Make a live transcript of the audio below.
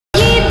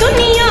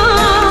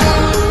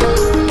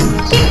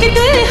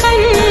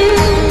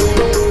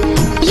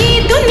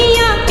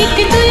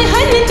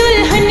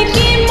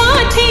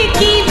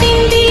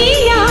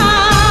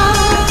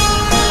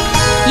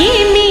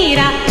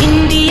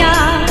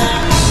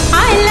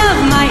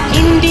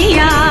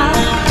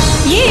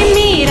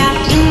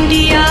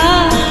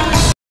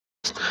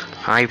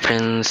Hi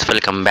friends,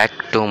 welcome back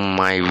to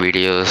my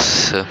videos.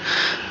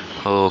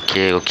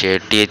 Okay.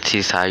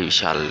 THC Sai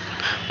Vishal,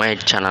 my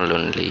channel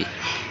only.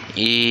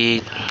 ఈ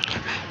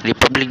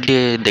republic day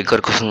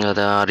దగ్గరకు వస్తుంది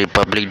కదా.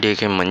 Republic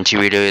డేకి మంచి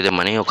వీడియో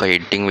ఏదేమని ఒక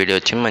ఎడిటింగ్ వీడియో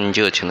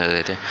మంచిగా వచ్చింది.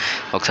 అదైతే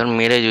ఒకసారి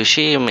మీరే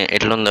చూసి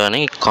ఎట్లుందో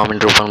అని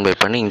కామెంట్ రూపంలో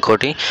చెప్పండి.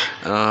 ఇంకోటి,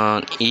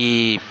 ఈ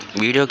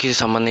వీడియోకి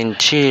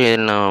సంబంధించి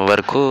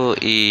వరకు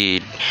ఈ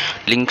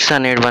లింక్స్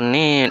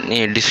అనేటివన్నీ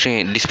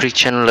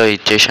డిస్క్రిప్షన్లో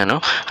ఇచ్చేసాను.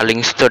 ఆ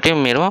లింక్స్ తోటి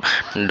మీరు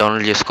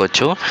డౌన్లోడ్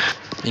చేసుకోవచ్చు.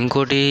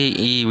 ఇంకోటి,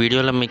 ఈ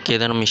వీడియోలో మీకు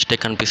ఏదైనా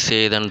మిస్టేక్ అనిపిస్తే,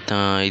 ఏదైనా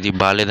ఇది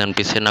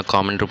బాగాలేదనిపిస్తే నాకు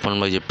కామెంట్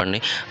రూపంలో చెప్పండి,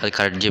 అది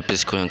కరెక్ట్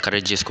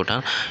చేసుకుంటా.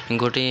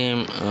 ఇంకోటి,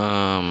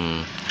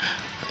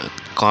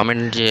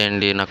 కామెంట్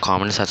చేయండి. నాకు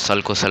కామెంట్స్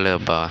అస్సలు వస్తలేదు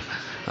అబ్బా.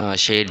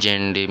 షేర్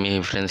చేయండి, మీ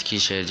ఫ్రెండ్స్కి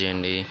షేర్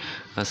చేయండి,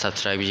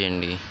 సబ్స్క్రైబ్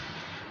చేయండి,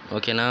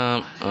 ఓకేనా.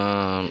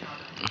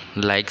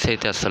 లైక్స్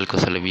అయితే అస్సలు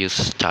వస్తలేదు,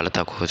 వ్యూస్ చాలా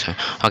తక్కువ వచ్చాయి.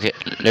 Okay,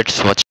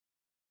 let's watch.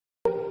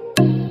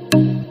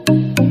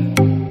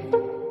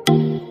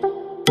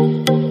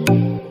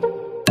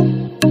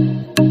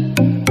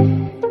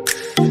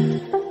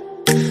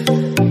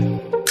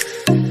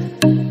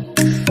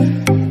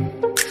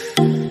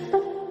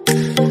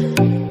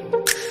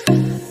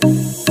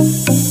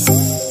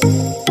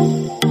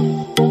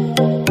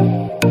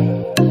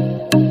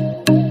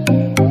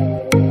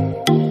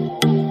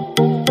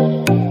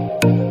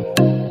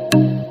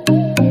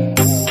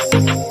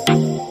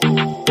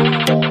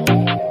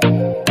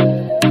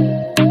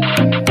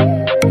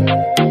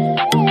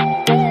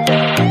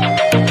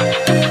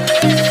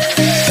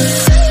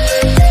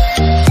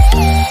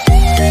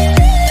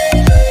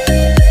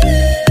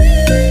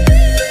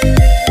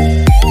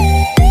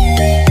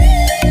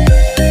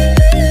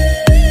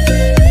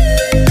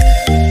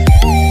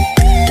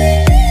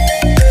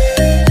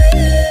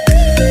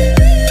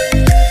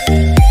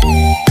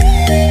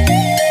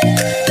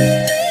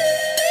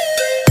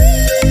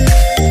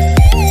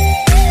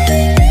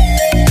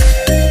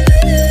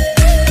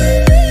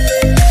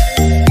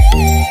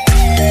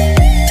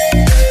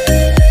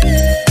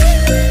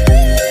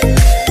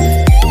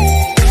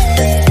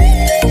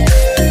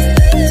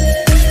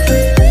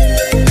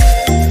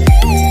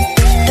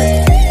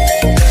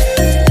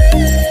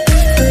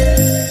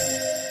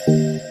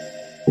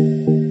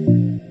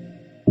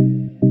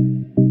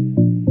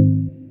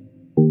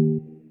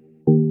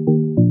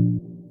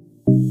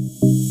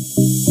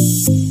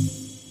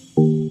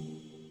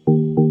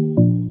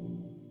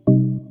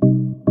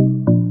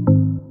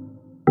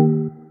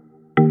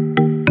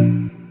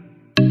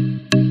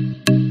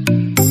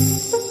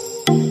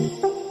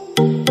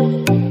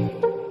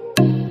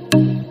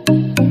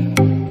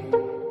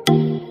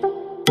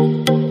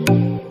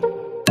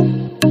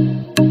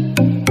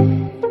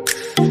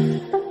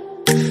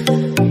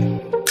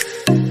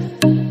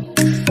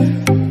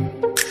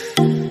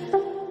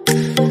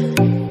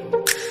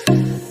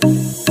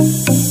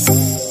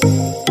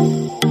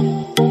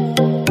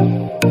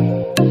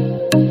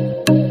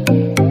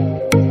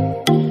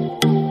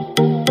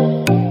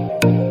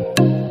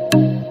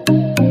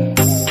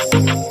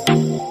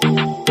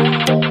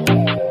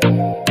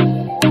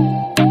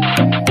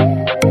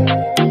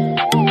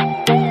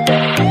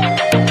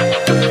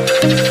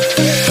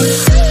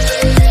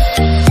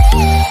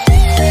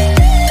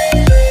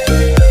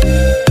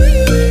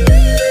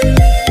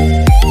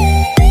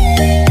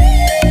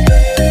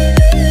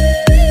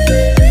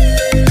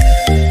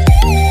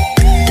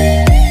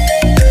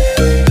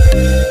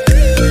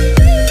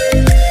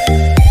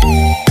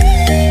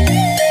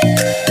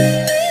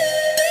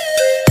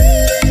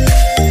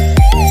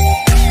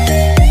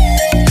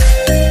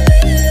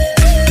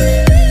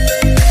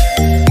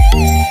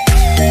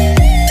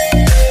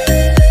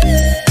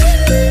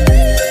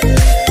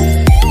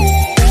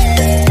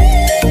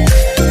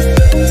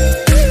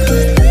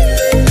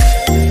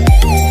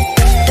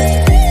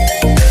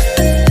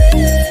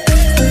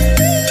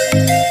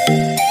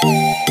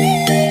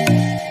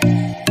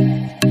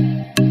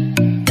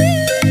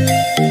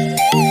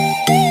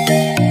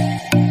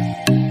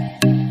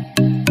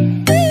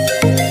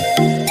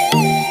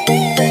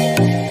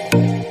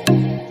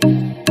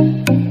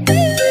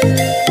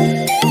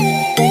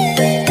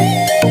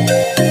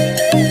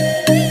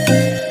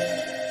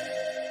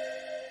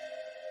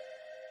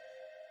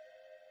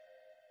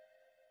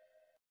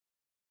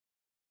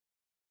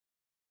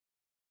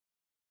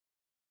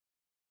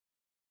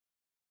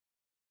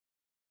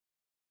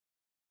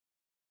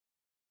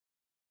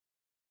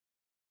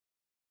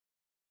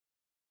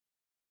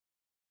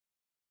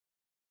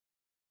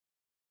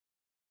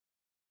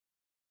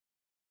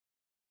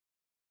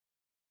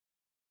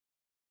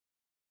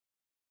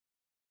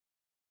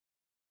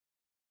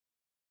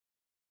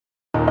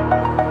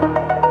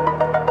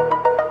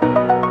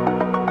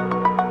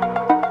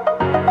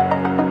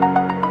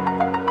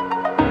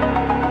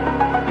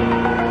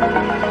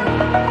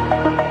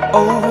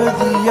 Over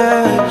the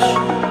edge,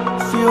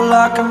 feel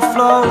like I'm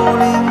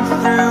floating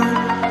through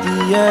the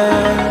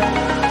air.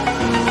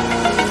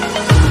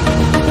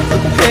 The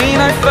pain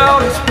I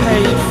felt is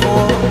paid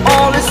for,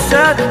 all is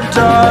said and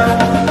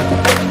done.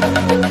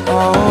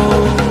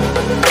 Oh,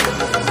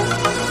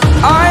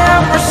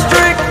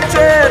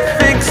 restricted,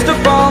 fixed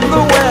upon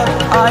the web.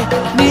 I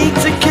need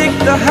to kick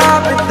the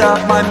habit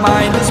that my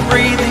mind is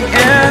breathing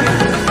in.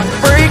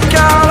 Break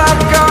out,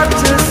 I've got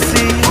to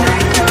see.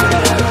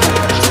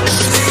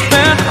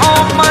 Spent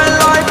all my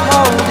life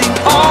holding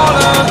all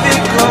of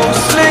it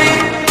closely.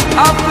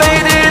 I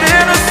played it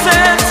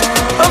innocent,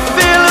 a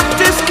feel of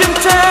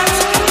discontent.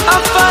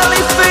 I'm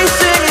finally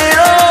facing it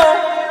all,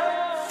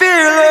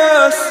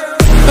 fearless.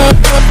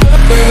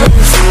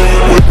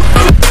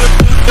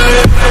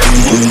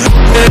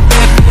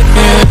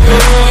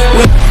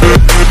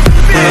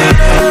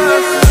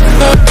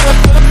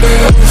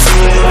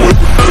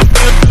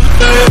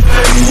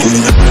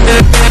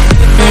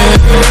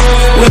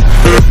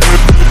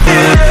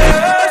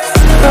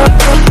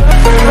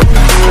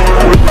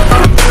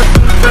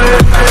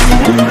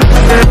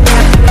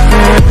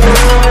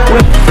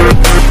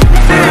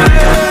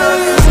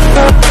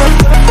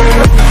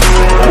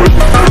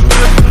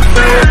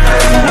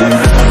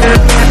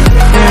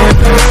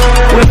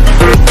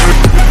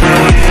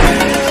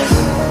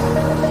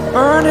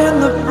 Burning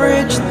the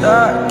bridge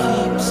that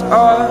keeps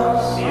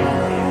us.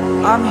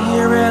 I'm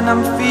here and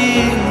I'm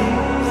feeling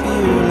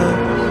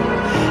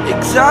fearless.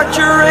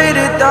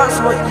 Exaggerated,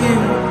 that's what you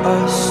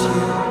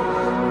assume.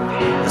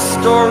 The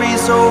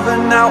story's over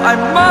now, I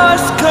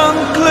must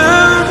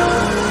conclude.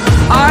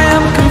 I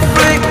am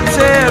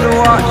conflicted,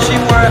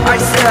 watching where I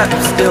step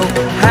still,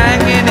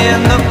 hanging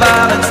in the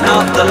balance.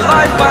 Not the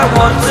life I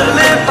want to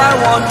live, I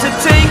want to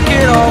take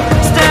it all.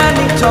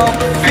 Standing tall,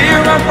 fear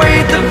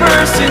outweighed the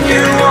person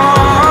you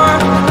are.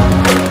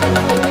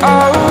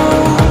 Oh,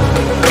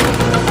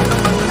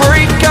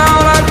 break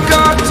out, I've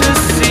got to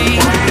see.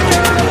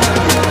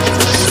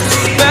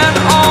 Spent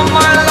all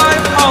my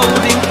life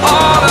holding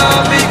all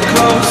of it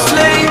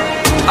closely.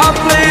 I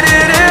played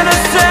it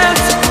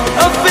innocent,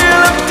 a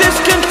feel of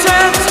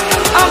discontent.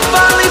 I'm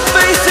finally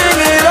facing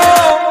it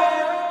all,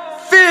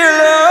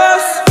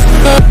 fearless.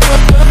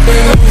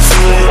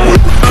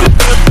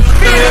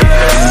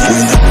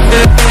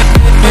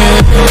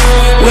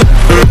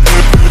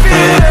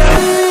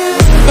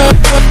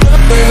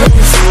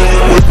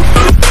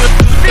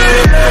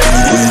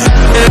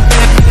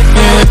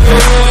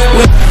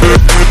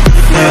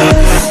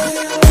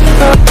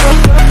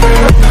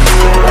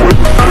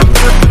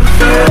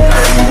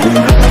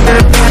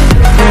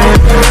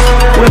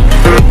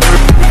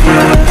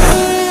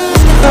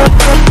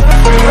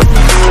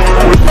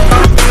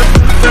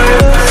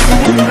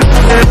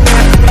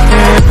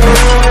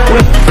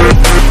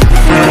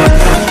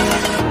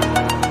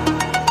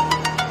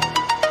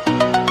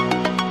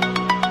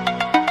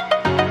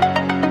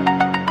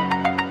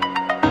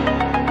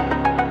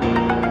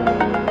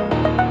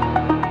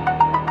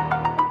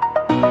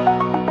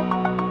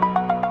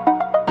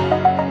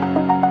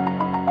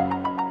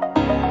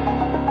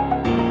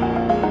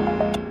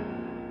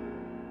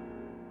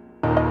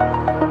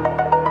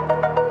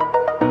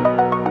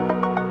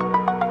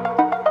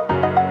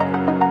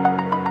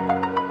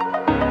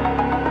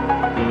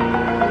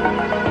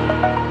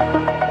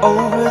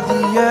 Over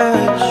the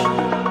edge,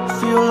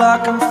 feel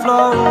like I'm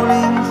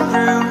floating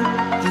through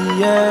the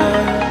air.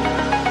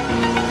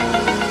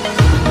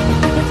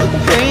 The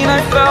pain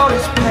I felt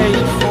is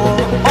paid for,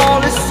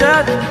 all is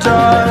said and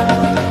done.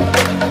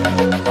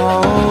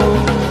 Oh,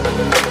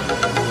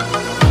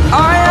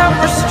 I am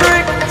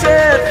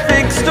restricted,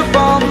 fixed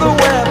upon the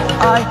web.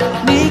 I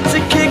need to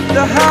kick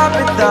the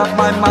habit that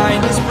my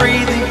mind is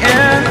breathing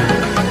in.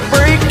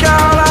 Break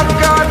out, I've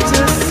got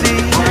to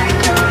see.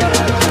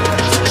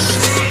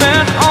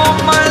 Spent all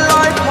my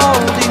life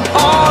holding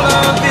all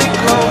of it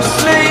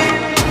closely.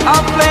 I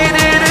played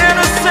it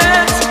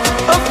innocent,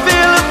 a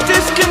feel of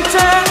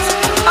discontent.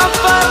 I'm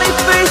finally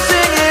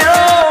facing it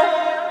all,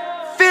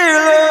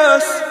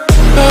 fearless.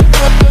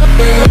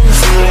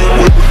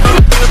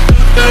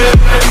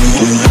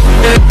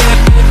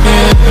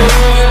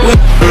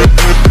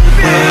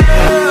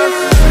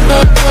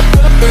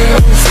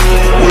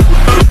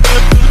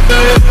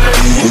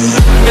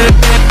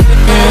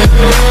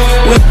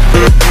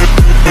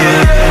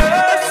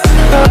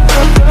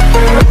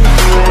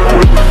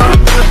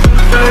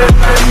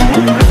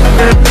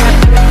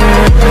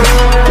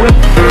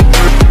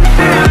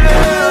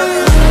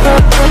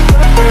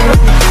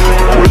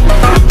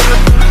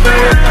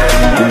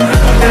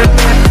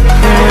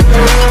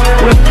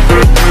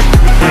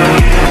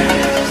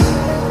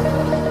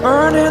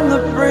 Burning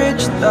the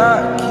bridge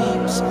that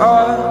keeps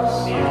us.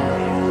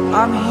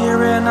 I'm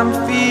here and I'm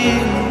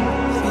feeling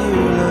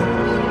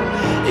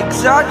fearless.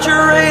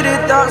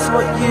 Exaggerated, that's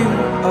what you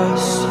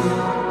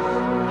assume.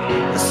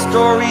 The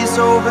story's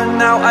over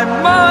now, I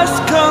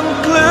must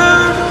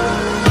conclude.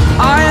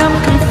 I am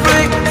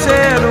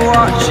conflicted,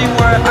 watching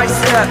where I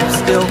step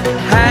still,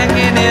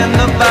 hanging in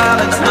the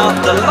balance.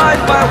 Not the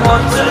life I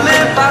want to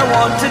live, I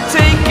want to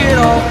take it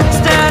all.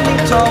 Standing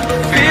tall,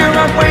 fear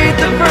outweighed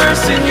the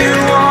person you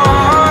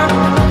are.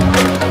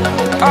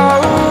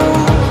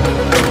 Oh,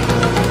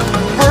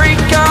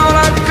 break out,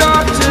 I've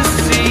got to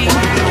see.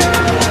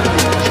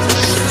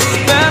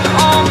 Spent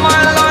all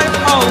my life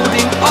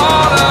holding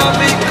all of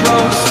it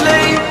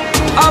closely.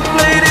 I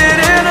played it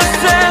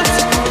innocent,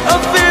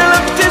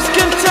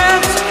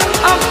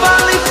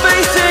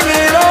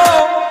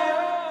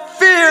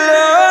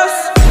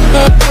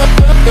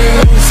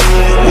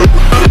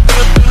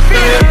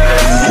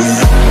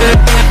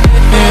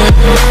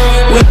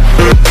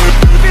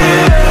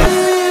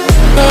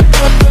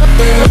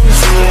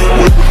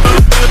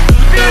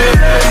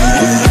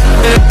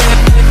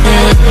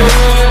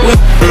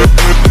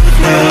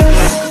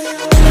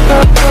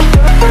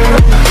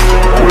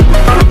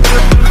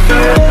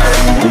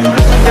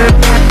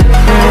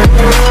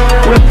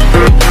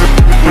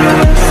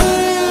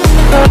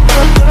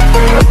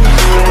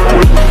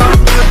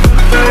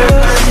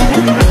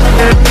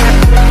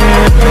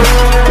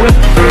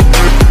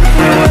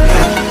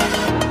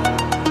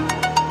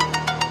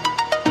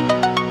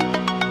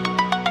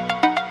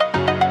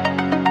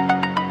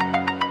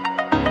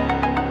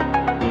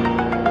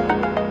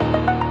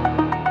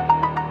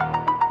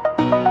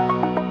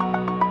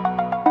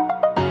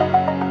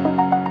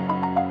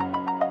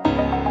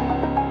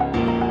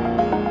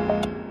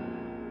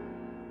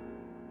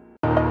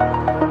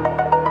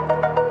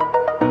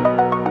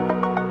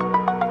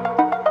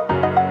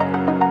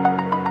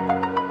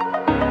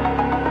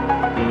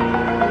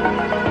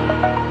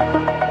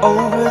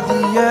 Over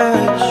the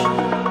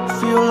edge,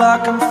 feel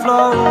like I'm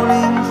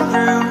floating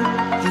through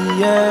the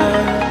air.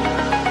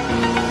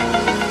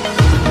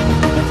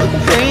 The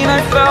pain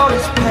I felt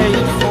is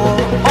paid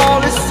for,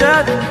 all is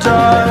said and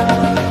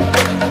done.